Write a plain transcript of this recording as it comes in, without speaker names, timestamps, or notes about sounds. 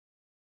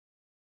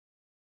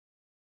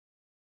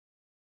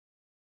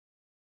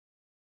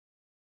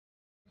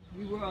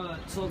We were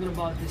talking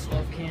about this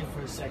off cam for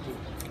a second.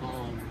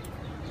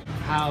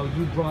 How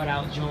you brought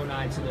out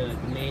Gjonaj to the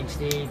main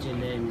stage,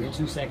 and then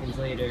 2 seconds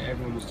later,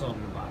 everyone was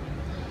talking about it.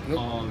 Yep.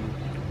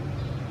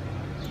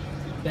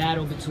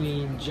 Battle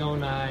between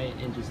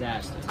Gjonaj and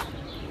Dizaster.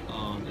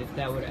 If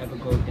that would ever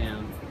go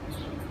down,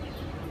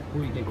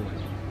 who do you think would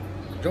win?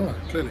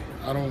 Gjonaj, clearly.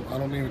 I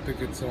don't even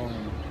think it's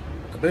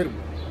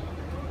debatable.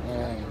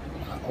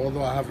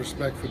 Although I have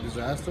respect for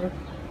Dizaster,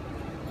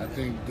 I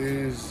think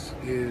he's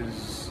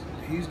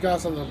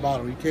got something about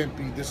him. You can't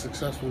be this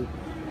successful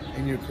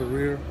in your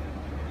career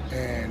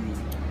and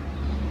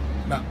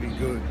not be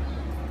good.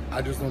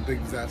 I just don't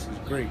think Dizaster's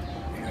great.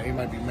 You know, he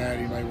might be mad,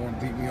 he might want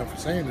to beat me up for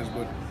saying this,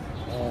 but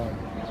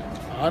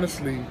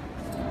honestly,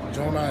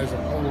 Gjonaj is a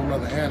whole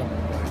other animal.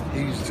 Like,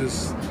 he's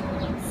just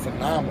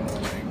phenomenal.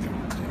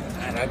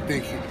 And I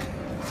think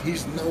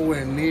he's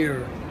nowhere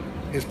near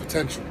his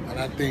potential. And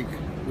I think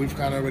we've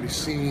kind of already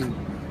seen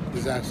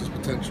Dizaster's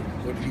potential,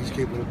 what he's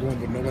capable of doing,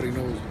 but nobody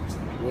knows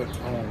what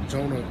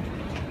Gjonaj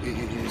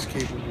is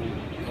capable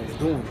of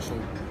doing. So,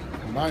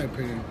 in my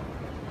opinion,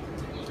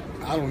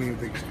 I don't even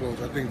think it's close.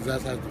 I think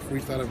Dizaster has the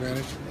freestyle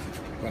advantage,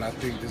 but I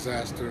think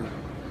Dizaster,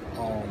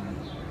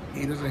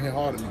 he doesn't hit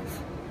hard enough.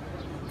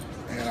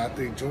 And I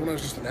think Gjonaj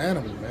is just an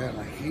animal, man.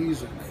 Like,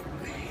 he's a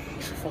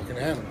fucking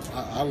animal.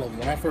 I love him.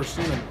 When I first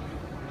seen him,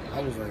 I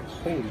was like,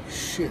 holy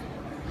shit.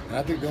 And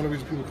I think the only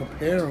reason people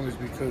compare him is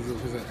because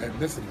of his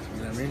ethnicity,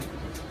 you know what I mean?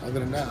 Other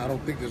than that, I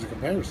don't think there's a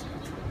comparison.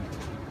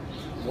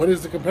 What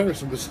is the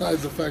comparison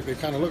besides the fact they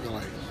kind of look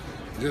alike?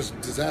 Just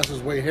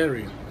Dizaster's way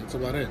hairier. That's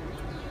about it.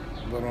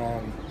 But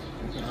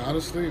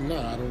honestly, no,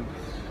 I don't.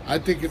 I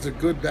think it's a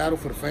good battle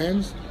for the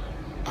fans.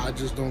 I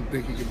just don't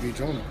think he can beat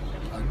Gjonaj.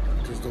 I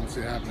just don't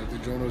see it happening. I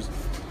think Jonah's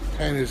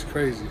pen is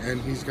crazy,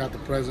 and he's got the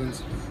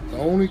presence. The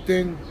only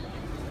thing,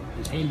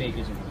 his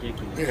haymakers are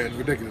ridiculous. Yeah, it's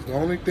ridiculous. The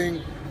only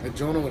thing that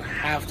Gjonaj would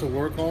have to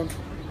work on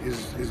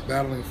is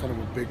battling in front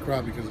of a big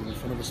crowd, because in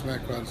front of a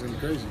smack crowd it's gonna be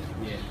crazy.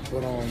 Yeah.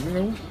 But you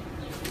know,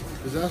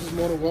 Dizaster's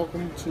more than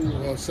welcome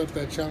to accept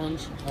that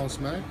challenge on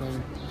Smack.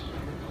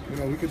 You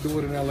know, we could do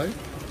it in LA.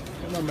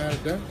 I'm not mad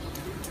at that.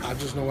 I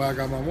just know where I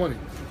got my money,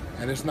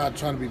 and it's not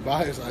trying to be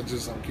biased. I'm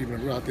keeping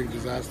it real. I think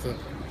Dizaster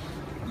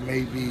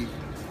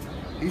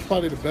he's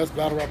probably the best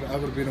battle rapper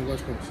ever to be in the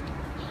West Coast.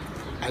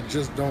 I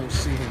just don't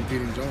see him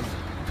beating Gjonaj.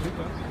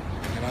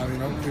 Okay. And you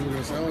know, people are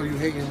gonna say, "Oh, you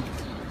hating?"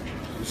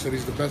 You said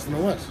he's the best in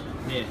the West.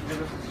 Yeah.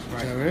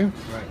 Right. You know what I mean?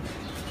 Right.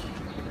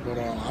 But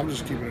I'm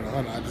just keeping it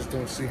 100. I just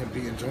don't see him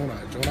beating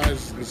Gjonaj.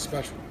 Gjonaj is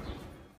special.